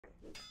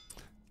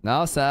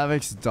Now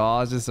Savix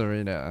dodges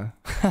arena.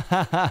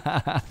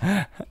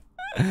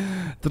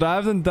 Dude, I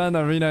haven't done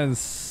arena in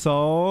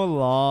so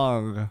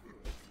long.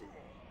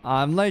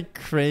 I'm like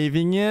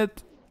craving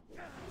it.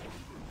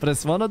 But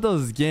it's one of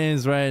those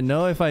games where I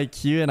know if I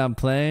queue and I'm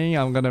playing,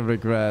 I'm gonna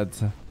regret.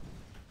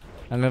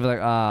 I'm gonna be like,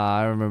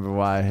 I remember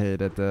why I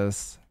hated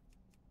this.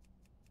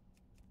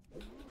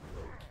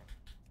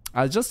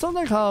 I just don't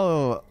like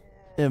how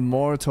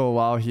immortal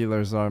WoW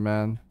healers are,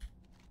 man.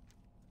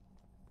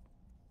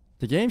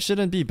 The game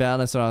shouldn't be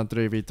balanced around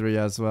 3v3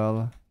 as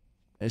well.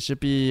 It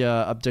should be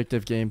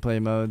objective gameplay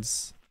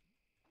modes.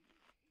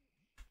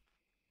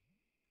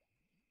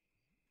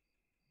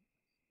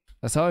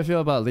 That's how I feel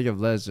about League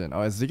of Legends.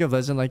 Oh, is League of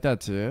Legends like that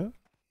too?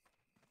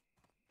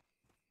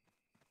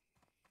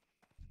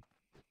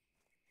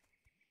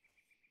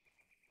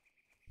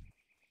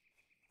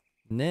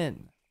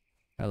 Nin.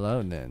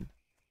 Hello, Nin.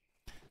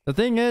 The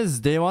thing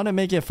is, they want to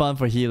make it fun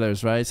for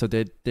healers, right? So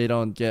they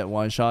don't get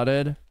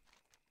one-shotted.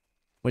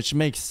 Which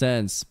makes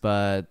sense,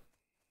 but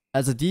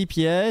as a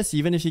DPS,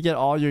 even if you get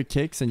all your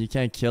kicks and you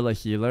can't kill a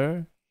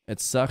healer,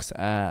 it sucks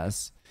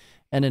ass.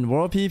 And in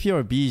World PvP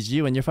or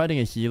BG, when you're fighting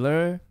a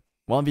healer,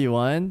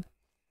 1v1,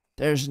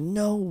 there's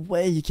no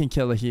way you can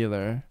kill a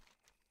healer.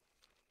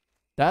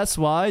 That's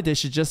why they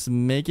should just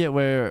make it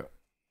where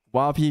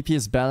WoW PvP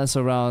is balanced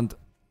around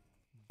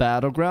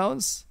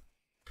battlegrounds.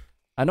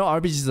 I know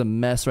RBG is a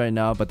mess right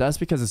now, but that's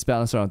because it's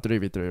balanced around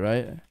 3v3,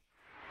 right?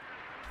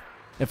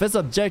 If it's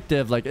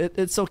objective, like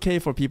it's okay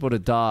for people to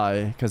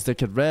die because they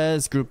could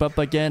res, group up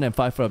again, and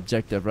fight for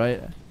objective,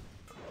 right?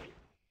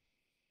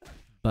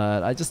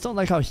 But I just don't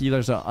like how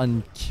healers are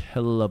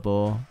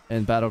unkillable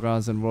in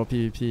battlegrounds and World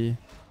PvP.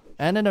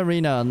 And in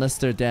arena, unless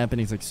their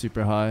dampening is like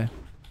super high.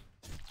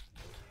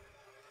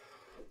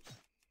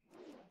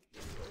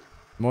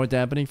 More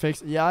dampening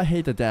fix? Yeah, I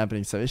hate the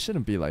dampening, so it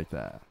shouldn't be like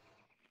that.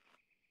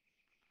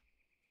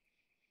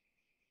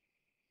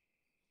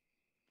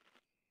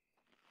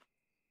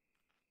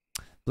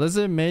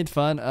 Blizzard made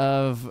fun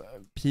of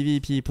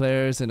PvP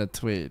players in a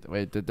tweet.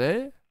 Wait, did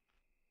they?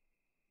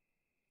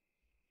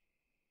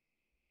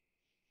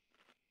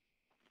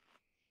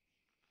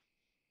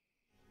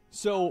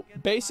 So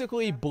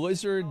basically,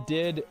 Blizzard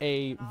did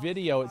a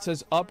video. It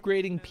says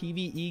upgrading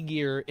PvE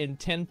gear in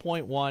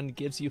 10.1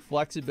 gives you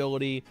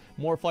flexibility,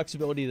 more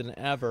flexibility than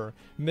ever.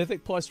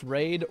 Mythic plus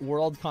raid,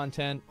 world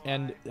content,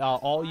 and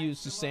all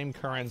use the same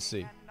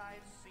currency.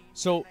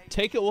 So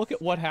take a look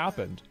at what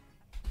happened.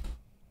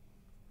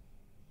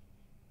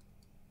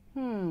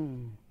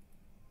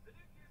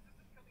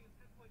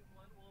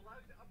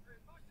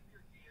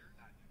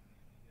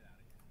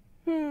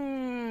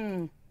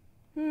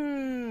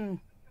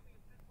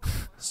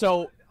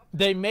 So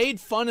they made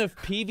fun of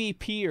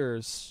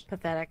PvPers.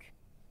 Pathetic.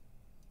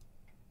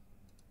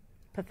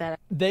 Pathetic.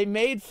 They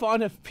made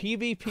fun of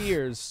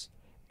PvPers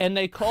and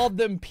they called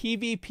them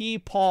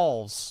PvP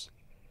Pauls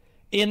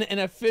in an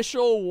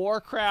official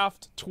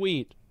Warcraft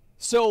tweet.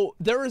 So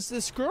there was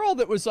this girl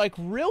that was like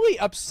really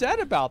upset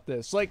about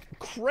this, like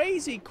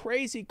crazy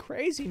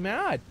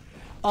mad.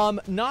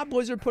 Not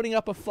Blizzard putting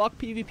up a fuck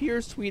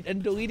PvPers tweet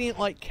and deleting it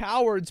like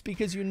cowards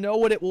because you know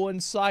what it will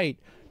incite.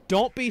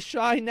 Don't be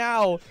shy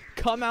now.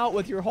 Come out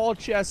with your whole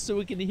chest so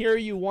we can hear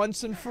you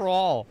once and for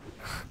all.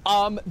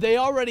 They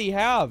already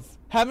have.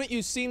 Haven't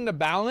you seen the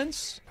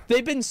balance?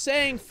 They've been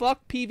saying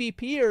fuck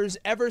PvPers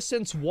ever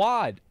since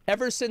WoD,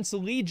 ever since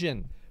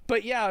Legion.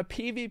 But yeah,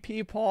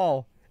 PvP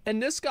Paul.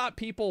 And this got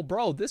people,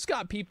 bro, this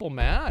got people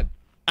mad.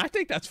 I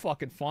think that's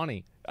fucking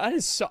funny. That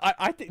is so,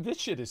 I think this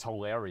shit is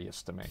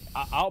hilarious to me.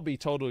 I'll be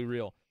totally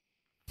real.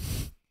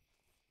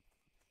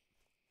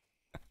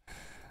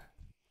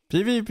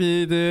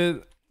 PvP,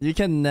 dude. You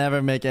can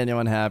never make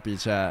anyone happy,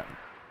 chat.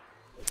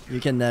 You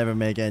can never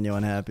make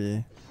anyone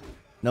happy.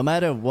 No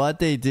matter what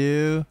they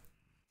do,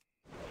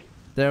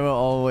 there will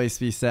always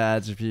be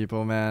sad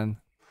people, man.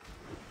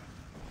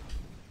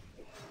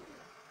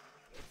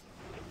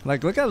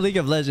 Like, look at League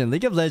of Legends.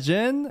 League of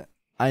Legends,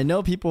 I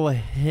know people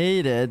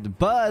hate it,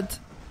 but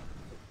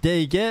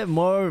they get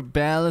more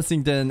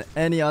balancing than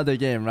any other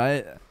game,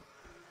 right?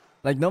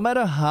 Like, no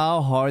matter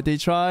how hard they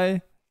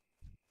try,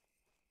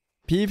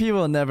 PvP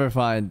will never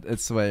find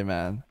its way,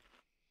 man.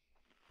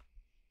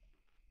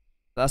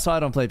 That's why I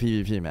don't play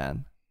PvP,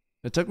 man.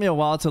 It took me a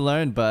while to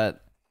learn,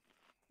 but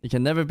you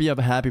can never be a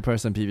happy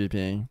person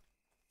PvPing.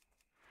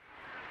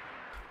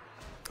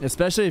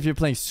 Especially if you're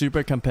playing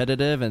super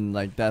competitive and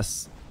like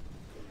that's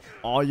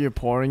all you're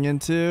pouring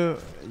into,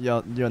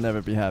 you'll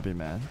never be happy,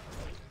 man.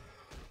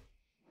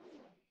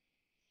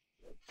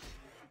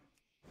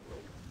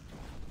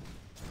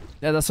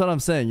 Yeah, that's what I'm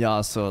saying,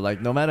 Yasuo. Like,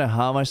 no matter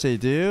how much they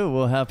do,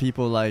 we'll have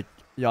people like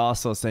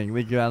Yasuo saying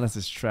League of Legends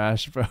is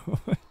trash, bro.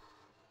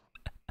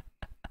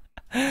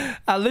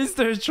 At least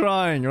they're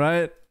trying,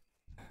 right?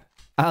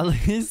 At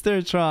least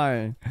they're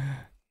trying.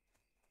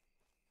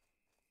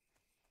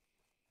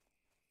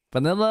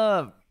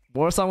 Vanilla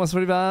Warsong was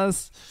pretty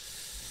balanced.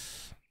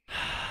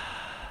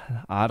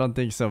 I don't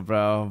think so,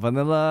 bro.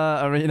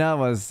 Vanilla Arena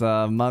was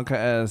Monka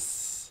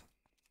S.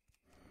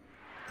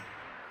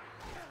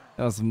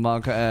 That was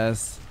Monka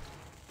S.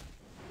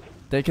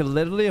 They could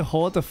literally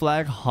hold the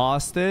flag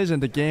hostage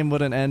and the game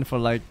wouldn't end for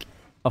like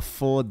a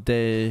full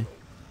day.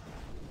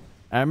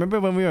 I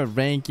remember when we were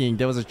ranking,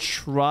 there was a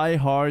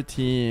try-hard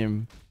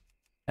team.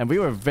 And we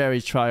were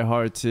very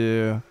try-hard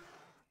too.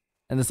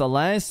 And this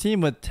Alliance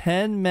team with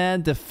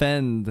 10-man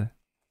defend.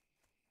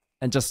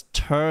 And just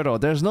turtle.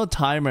 There's no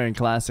timer in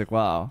Classic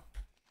WoW.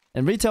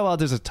 In Retail WoW,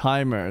 there's a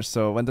timer.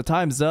 So when the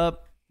time's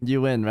up,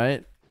 you win,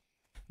 right?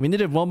 We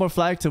needed one more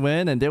flag to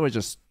win, and they were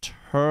just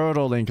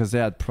turtling because they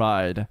had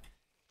pride.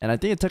 And I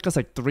think it took us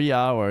like 3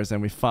 hours,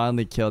 and we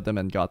finally killed them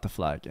and got the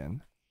flag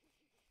in.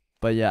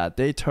 But yeah,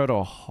 they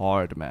turtle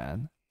hard,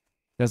 man.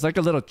 There's like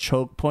a little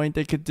choke point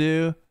they could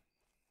do.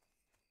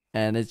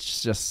 And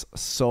it's just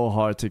so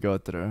hard to go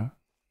through.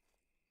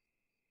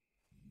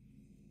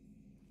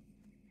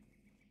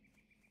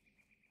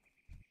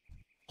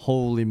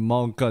 Holy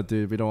Monka,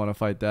 dude. We don't want to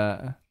fight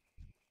that.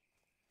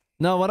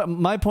 No, what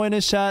my point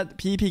is, chat,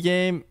 PP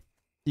game,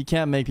 you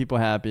can't make people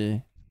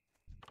happy.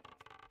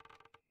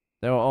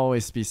 There will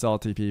always be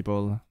salty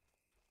people.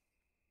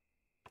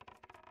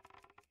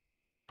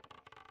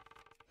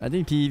 I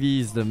think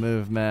PV is the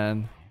move,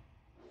 man.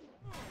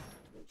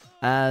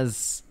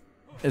 As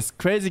it's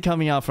crazy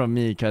coming out from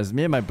me, because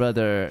me and my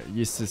brother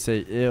used to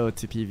say ew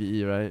to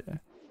PvE, right?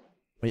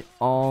 We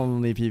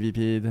only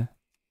PvP'd.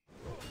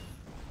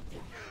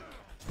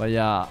 But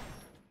yeah,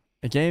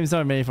 the games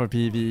are made for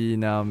PvE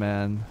now,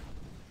 man.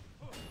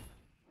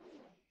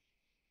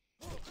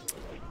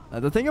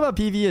 The thing about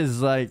PvE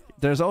is like,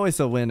 there's always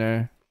a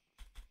winner.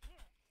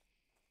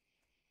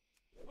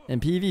 In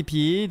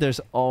PvP, there's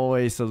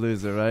always a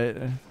loser, right?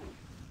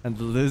 And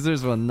the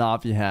losers will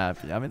not be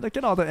happy. I mean, look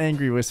at all the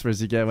angry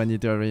whispers you get when you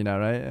do arena,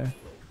 right?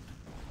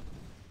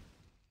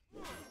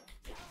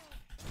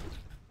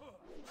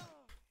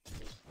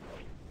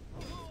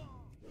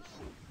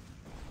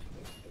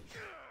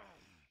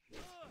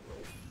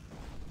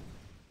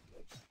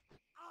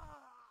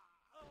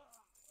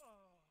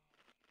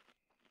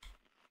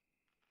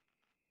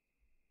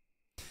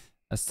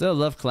 I still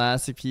love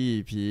classic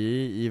PvP,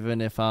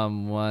 even if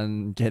I'm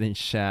one getting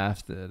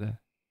shafted.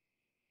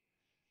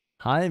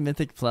 High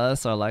Mythic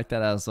Plus are like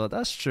that as well.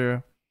 That's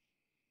true.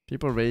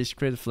 People rage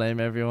quit, flame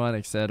everyone,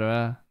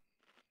 etc.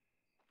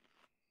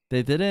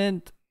 They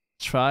didn't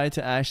try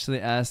to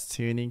actually ask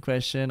tuning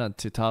question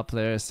to top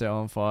players their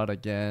own fault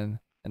again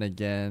and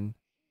again.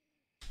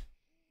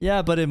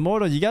 Yeah, but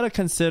Immortal, you gotta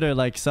consider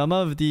like some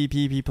of the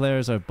PvP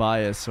players are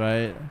biased,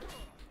 right?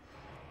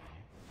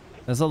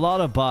 There's a lot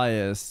of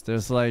bias.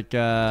 There's like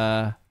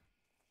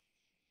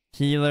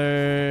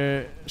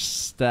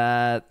healers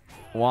that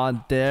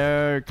want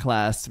their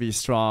class to be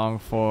strong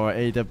for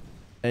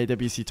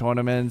AWC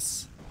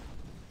tournaments.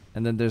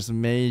 And then there's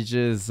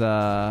mages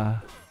asking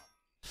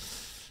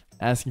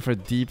for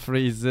deep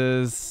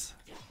freezes.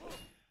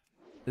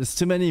 There's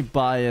too many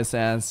biased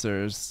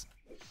answers.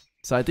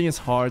 So I think it's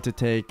hard to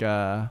take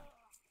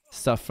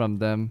stuff from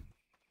them.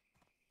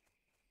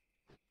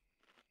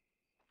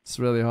 It's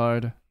really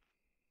hard.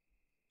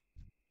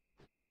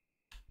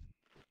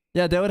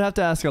 Yeah, they would have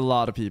to ask a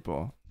lot of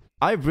people.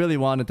 I really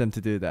wanted them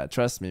to do that.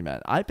 Trust me, man.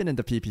 I've been in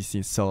the PP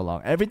scene so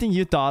long. Everything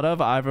you thought of,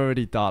 I've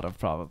already thought of,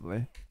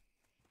 probably.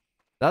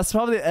 That's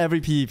probably every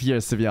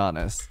PvPers, to be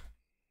honest.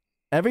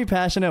 Every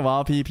passionate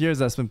WoW PvPers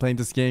that's been playing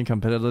this game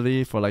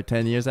competitively for like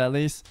 10 years at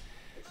least,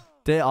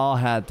 they all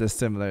had this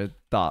similar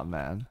thought,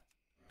 man.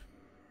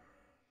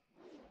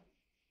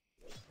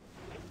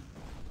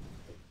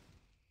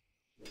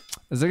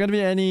 Is there gonna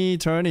be any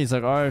tourneys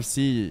like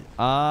RFC?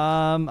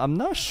 I'm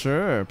not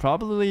sure.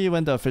 Probably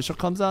when the official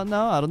comes out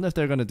now. I don't know if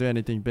they're gonna do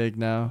anything big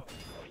now.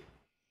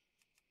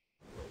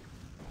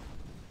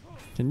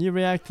 Can you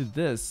react to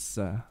this?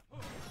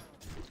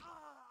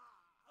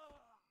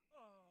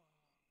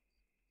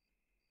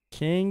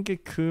 King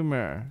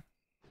Coomer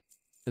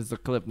is the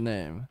clip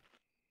name.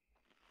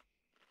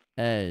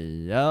 Hey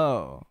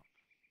yo.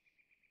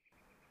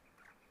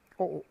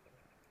 Oh.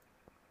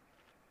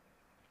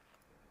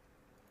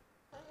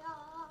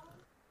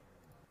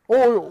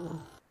 Oh.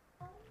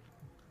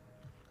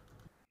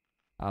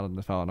 I don't know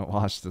if I want to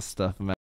watch this stuff, man.